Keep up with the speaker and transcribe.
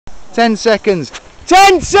10 seconds.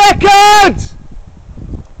 10 seconds!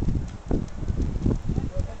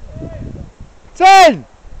 10,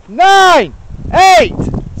 9, 8,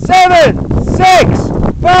 7, 6,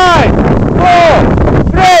 5,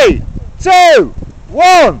 4, 3, 2,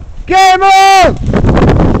 1. Game on!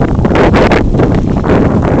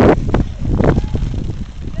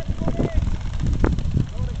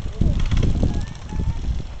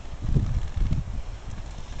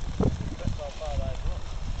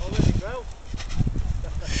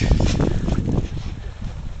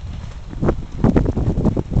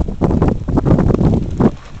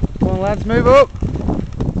 Come on lads, move up.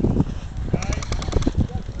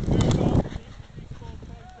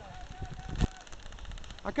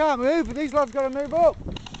 I can't move, but these lads got to move up.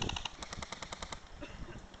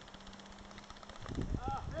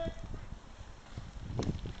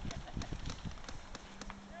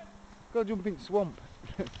 Go jump into swamp.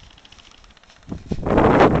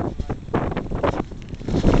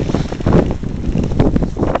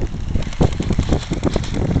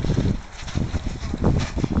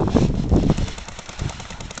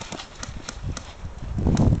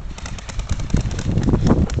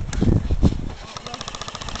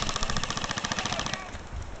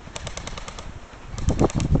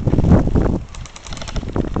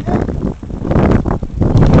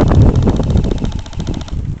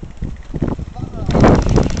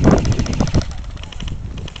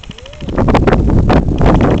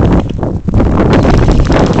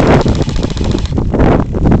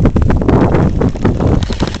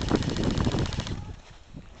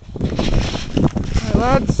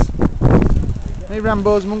 Lads, any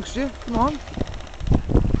Rambos amongst you? Come on.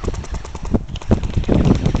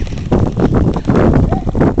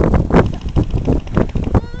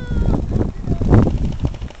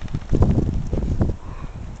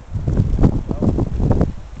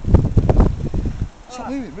 Stop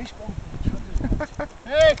moving, respawn.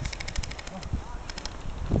 Hit!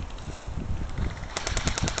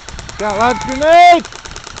 Go lads, grenade!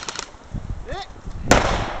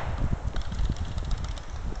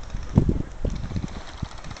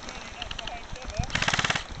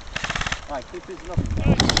 Right, keep this up.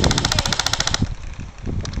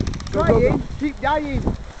 Trying, keep dying.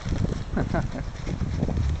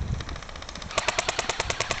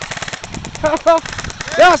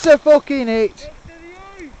 That's a fucking hit.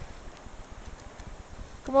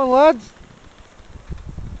 Come on lads.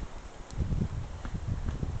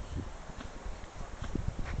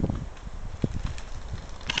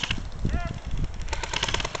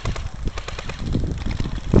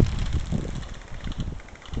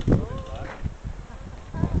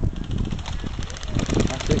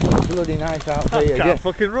 Bloody nice out there. Can't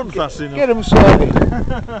fucking run fast enough. Get them sorted.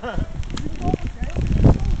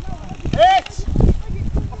 Hit!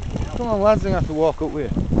 Come on lads, I'm going to have to walk up with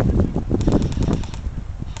you.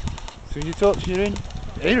 As soon as you touch, you're in.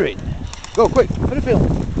 You're in. Go quick, put a film.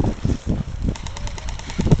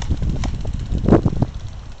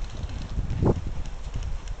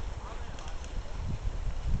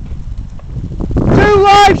 Two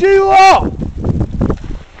lives you lot!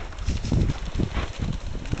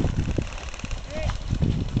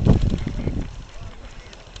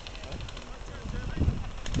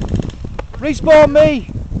 Respawn me!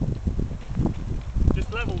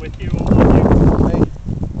 Just level with you or what? Me.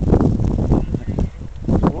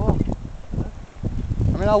 Walk.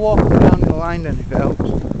 I mean, I'll walk up and down the line then if it helps.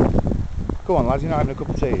 Go on lads, you're not having a cup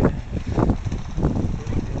of tea yet.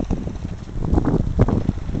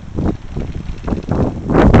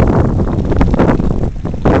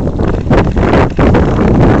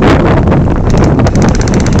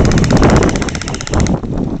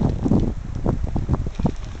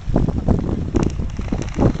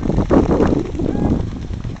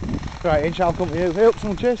 Right, Inch, I'll come to you. Hey, up,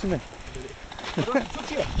 someone chasing me.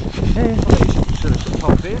 Touch you? Yeah. Should have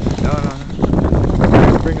popped in. No.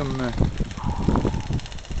 Bring them.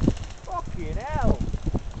 Fucking hell!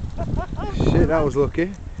 Shit, that was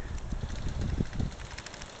lucky.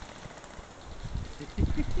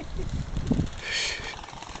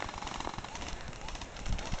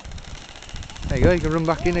 There you go, you can run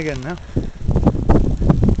back in again now.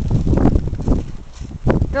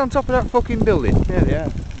 Get on top of that fucking building. There they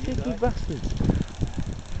are. Cheeky bastards.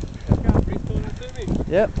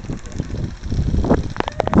 Yep.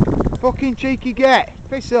 Fucking cheeky get.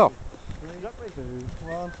 Piss off.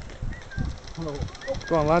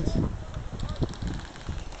 Go on lads.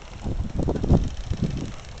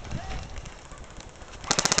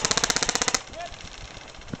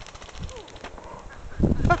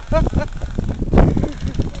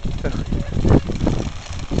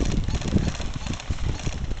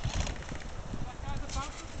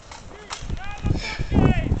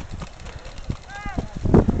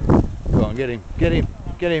 on, get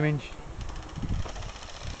him, Inch.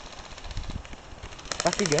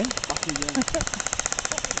 Back again.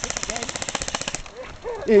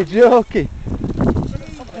 You're joking.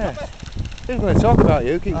 Yeah. He's going to talk about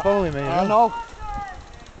you, keep following me. I know.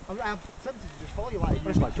 I'm tempted to just follow you like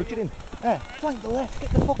just like touching him. Yeah, flank the left,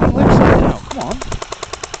 get the fucking left side out, come on.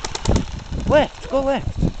 Left, go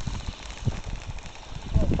left.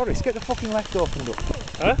 Forrest, get the fucking left opened up.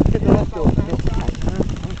 Huh? Get the left opened up.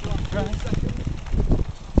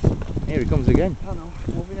 Here he comes again. I know,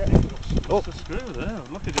 moving it. Oh. It's a screw there,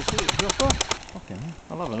 I'm lucky to see it drop off. Okay.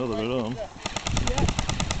 I'll have another at home.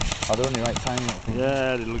 Are they only right tiny little things?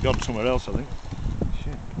 Yeah, it'll have gone somewhere else, I think.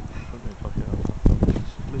 Shit.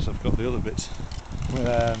 At least I've got the other bits.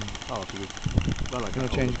 Well, I'll have to go. Well, I you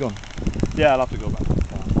want to change gun? Yeah, I'll have to go back.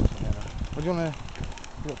 What do you want to...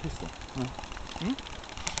 You got a pistol? No.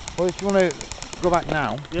 Well, if you want to go back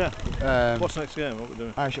now... Yeah. What's next game? What we're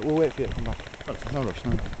doing? We'll wait for you to come back. No rush,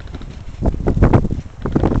 no.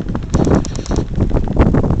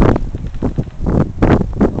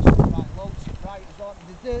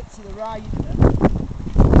 The dirt to the right.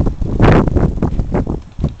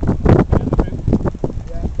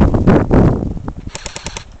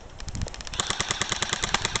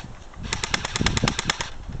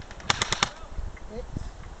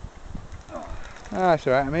 That's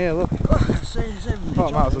alright, I'm here, look. Same,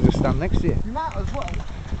 I might as well just stand next to you. You might as well.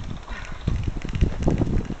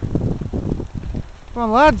 Come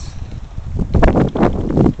on, lads.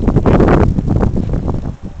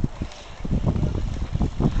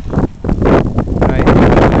 Right,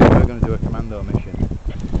 we're going to do a commando mission.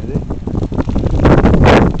 Ready?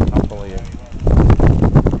 I'll follow you.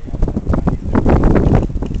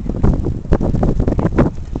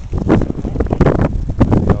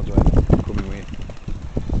 You're going. I'm coming with you.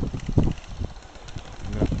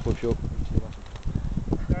 I'm going to have to push up.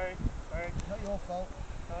 Sorry. Not your fault.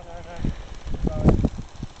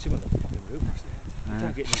 See what the fucking roof is there. You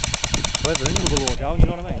can't get any Clever, isn't it? below down, you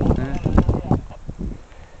know what I mean? Yeah.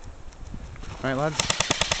 Right, lads.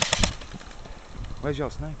 Where's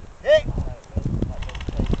your sniper? Hey!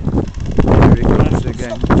 Here he comes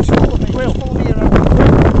again. Just follow me. Will. Just follow me around.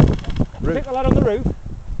 Take the lad on the roof.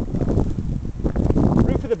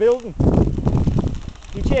 Roof of the building.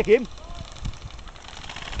 You take him.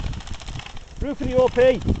 Roof of the OP.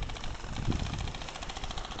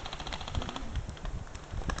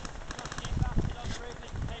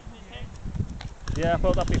 Yeah, I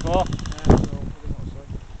thought that before.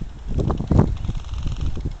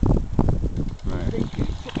 Right. It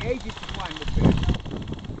took ages to climb the tree.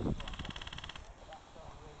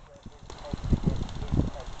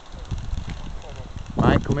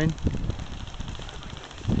 Mike, come in.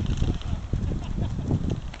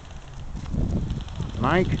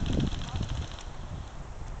 Mike.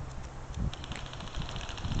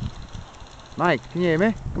 Mike, can you hear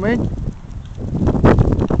me? Come in.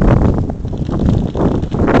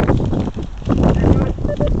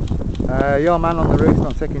 Your man on the roof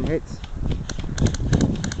not taking hits.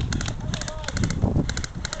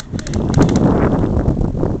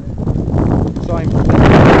 Saw him.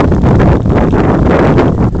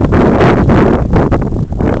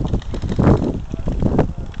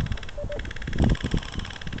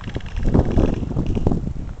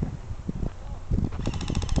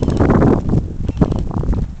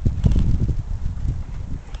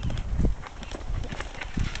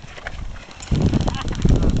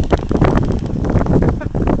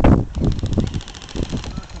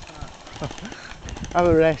 Have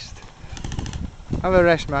a rest. Have a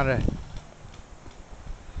rest, Mary.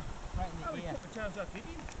 Right in the ear.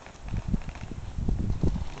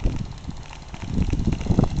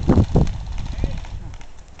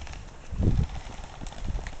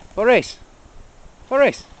 Boris!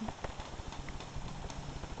 Boris!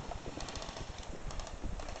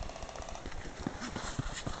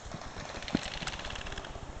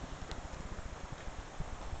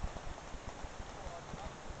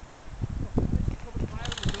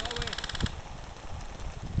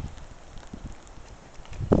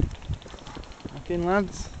 Back in,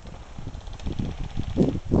 lads.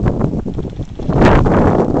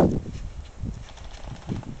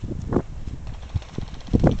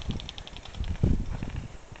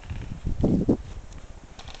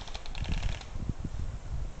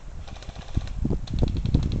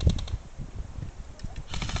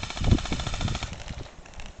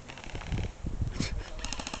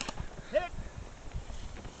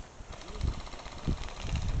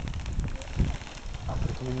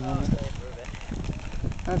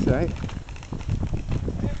 That's right.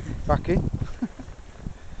 Back in.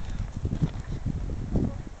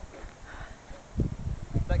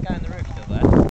 That guy on the roof.